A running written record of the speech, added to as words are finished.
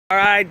All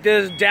right,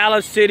 this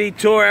Dallas City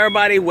tour.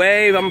 Everybody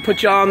wave. I'm gonna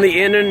put you on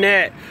the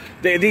internet.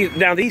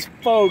 Now these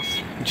folks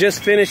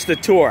just finished the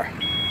tour.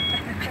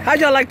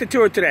 How'd y'all like the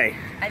tour today?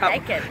 I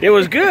like it. It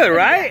was good,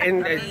 right? And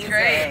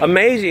Amazing.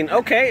 amazing.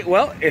 Okay,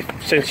 well,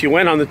 since you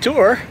went on the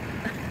tour,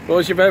 what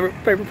was your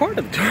favorite part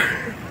of the tour?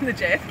 The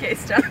JFK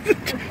stuff.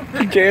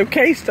 The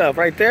JFK stuff,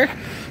 right there.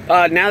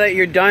 Now that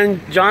you're done,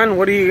 John,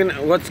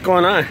 what's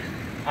going on?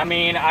 I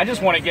mean, I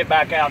just want to get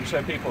back out and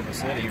show people the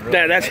city. Really.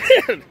 That's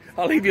it.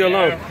 I'll leave you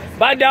alone.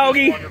 Bye,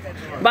 doggy.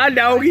 Bye,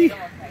 doggy.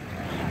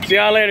 See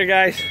y'all later,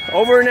 guys.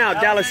 Over and out.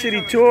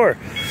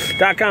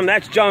 DallasCityTour.com.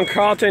 That's John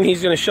Carlton.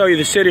 He's going to show you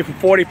the city for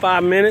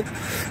 45 minutes.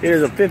 It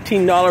is a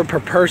 $15 per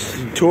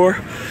person tour,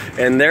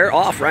 and they're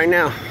off right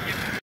now.